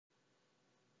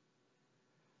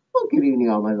Good evening,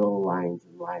 all my little lions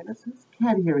and lionesses.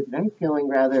 Caddie here tonight, feeling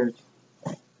rather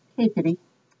capey.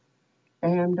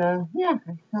 And yeah,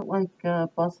 I felt like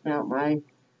busting out my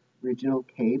original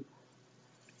cape.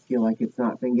 Feel like it's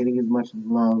not been getting as much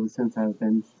love since I've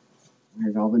been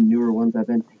wearing all the newer ones I've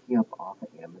been picking up off of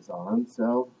Amazon.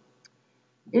 So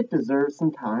it deserves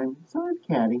some time. So it's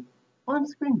Caddie on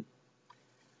screen.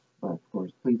 But of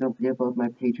course, please don't forget about my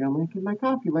Patreon link and my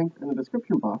Ko-fi link in the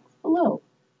description box below,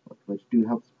 which do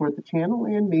help support the channel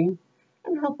and me,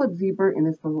 and help put Zebra in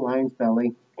his little lion's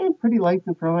belly, and pretty lights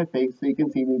in front of my face so you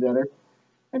can see me better,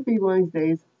 and Big Lion's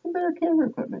Days, and better camera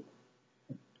equipment.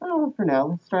 Oh, for now,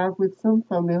 let's start with some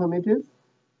thumbnail images,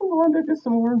 move on to just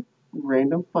some more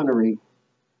random funnery.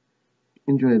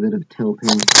 Enjoy a bit of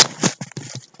tilting.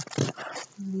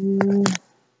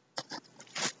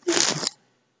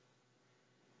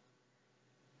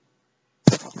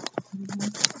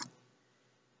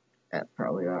 That's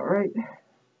probably alright.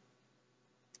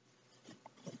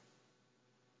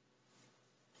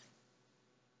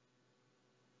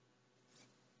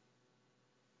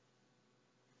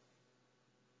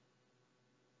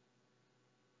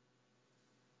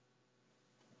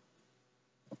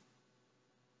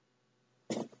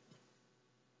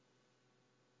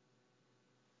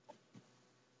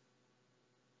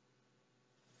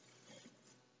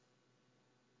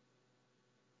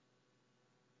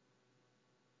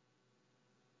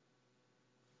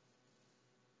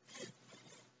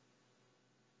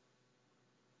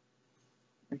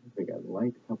 I think I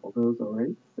liked a couple of those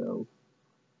already, so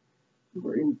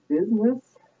we're in business.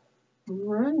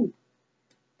 Alright.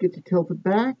 Get you tilted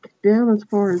back, down as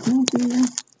far as easy.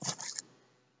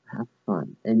 Have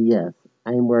fun. And yes,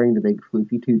 I am wearing the big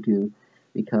floofy tutu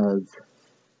because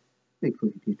big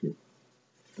floofy tutu.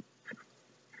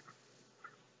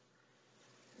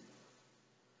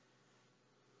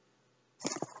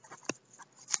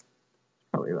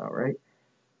 Probably about right.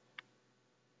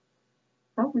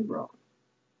 Probably wrong.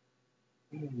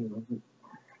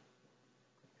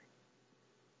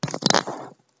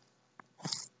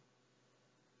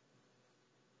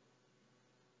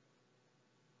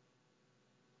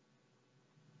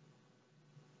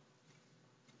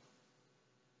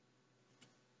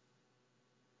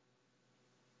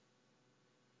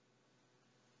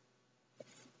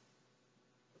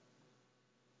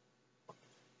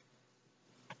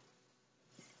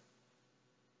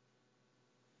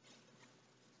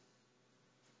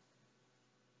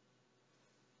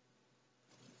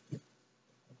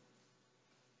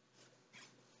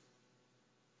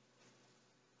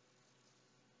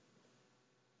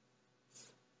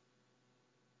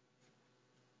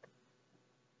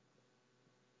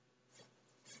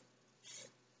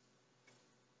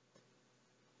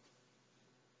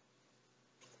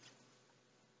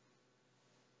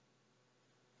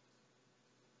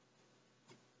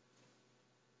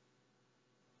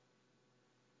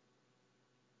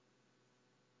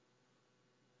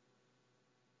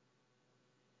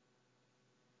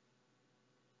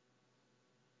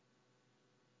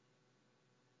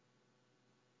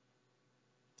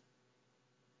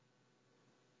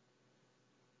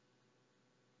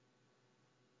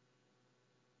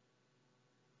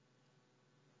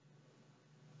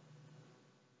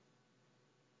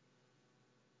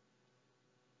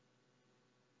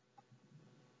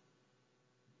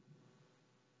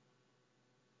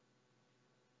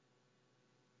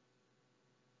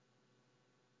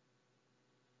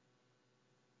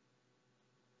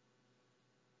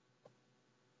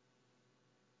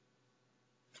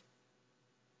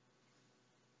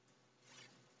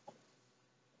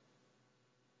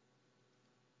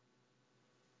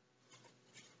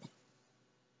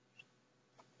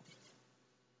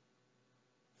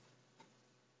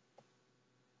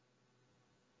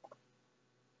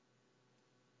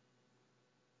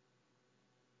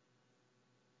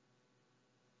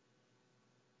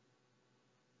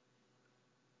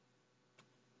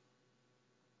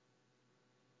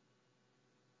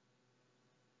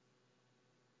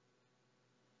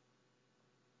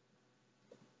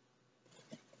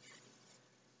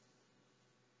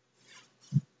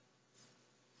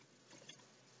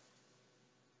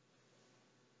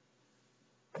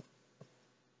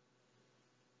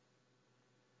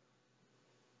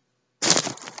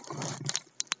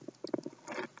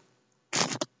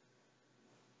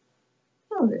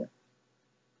 Oh, there.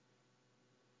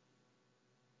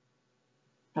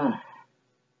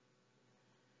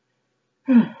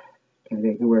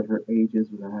 Caddie can wear for ages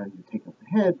without having to take off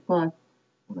the head, but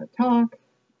when I talk,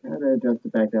 I gotta adjust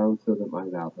it back down so that my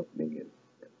mouth opening is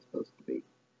where it's supposed to be.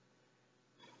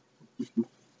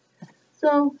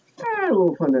 So, I had a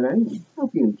little fun tonight.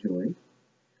 Hope you enjoyed.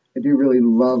 I do really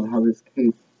love how this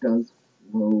cape does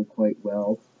flow quite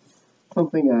well.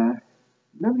 Something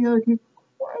none of the other capes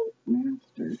quite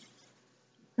mastered.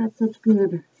 Got such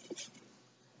good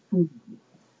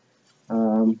I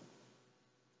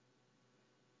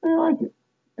like it.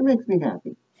 It makes me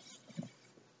happy.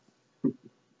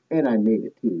 And I made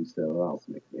it too, so it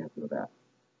also makes me happy with that.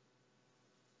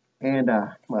 And,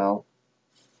 well,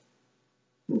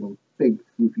 big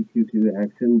floofy tutu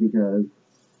action because,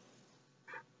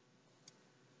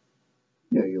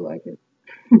 you like it.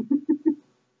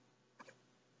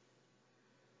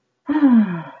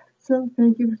 So,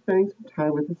 thank you for spending some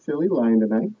time with the silly lion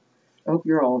tonight. I hope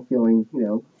you're all feeling,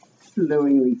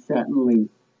 flowingly, satinly,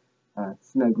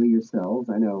 snugly yourselves.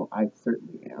 I know I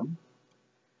certainly am.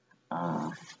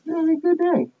 Have a good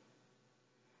day.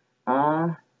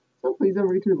 So please don't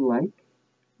forget to like,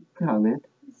 comment,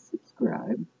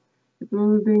 subscribe. Hit the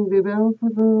little ding bell for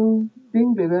the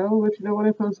ding bell, let you know when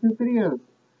I post new videos.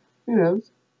 Who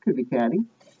knows? Could be Caddie.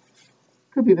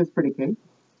 Could be this pretty cake.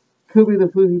 Could be the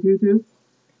floofy tutu.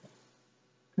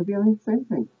 Could be the same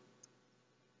thing.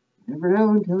 You never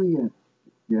know until you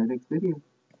see that next video.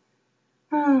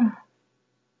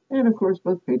 And of course,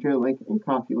 both Patreon link and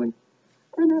Coffee link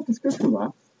are in that description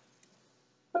box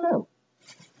below.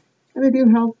 And they do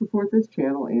help support this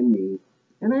channel and me.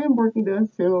 And I am working to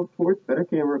sell towards better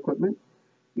camera equipment.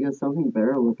 You have something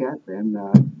better to look at than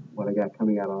what I got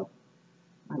coming out of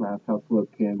my laptop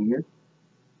webcam here.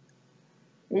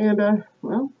 And,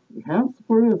 well, we have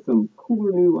supported with some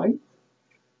cooler new lights.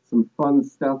 Some fun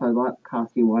stuff I bought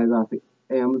costume-wise off of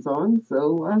Amazon.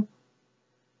 So,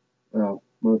 well,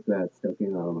 most of that stuff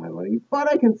came out of my money. But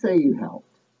I can say you helped.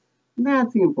 And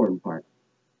that's the important part.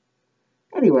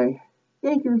 Anyway,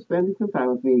 thank you for spending some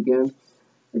time with me again.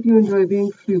 If you enjoy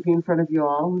being floofy in front of you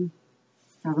all and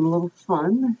having a little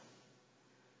fun,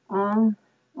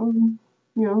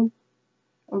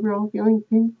 overall feeling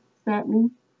pink, satiny,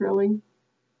 frilly,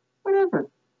 whatever.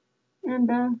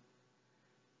 And,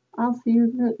 I'll see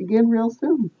you again real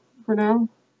soon. For now,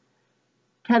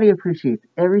 Caddie appreciates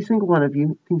every single one of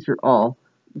you, thinks you're all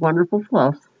wonderful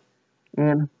fluffs,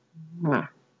 and I'll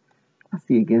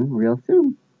see you again real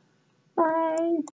soon. Bye.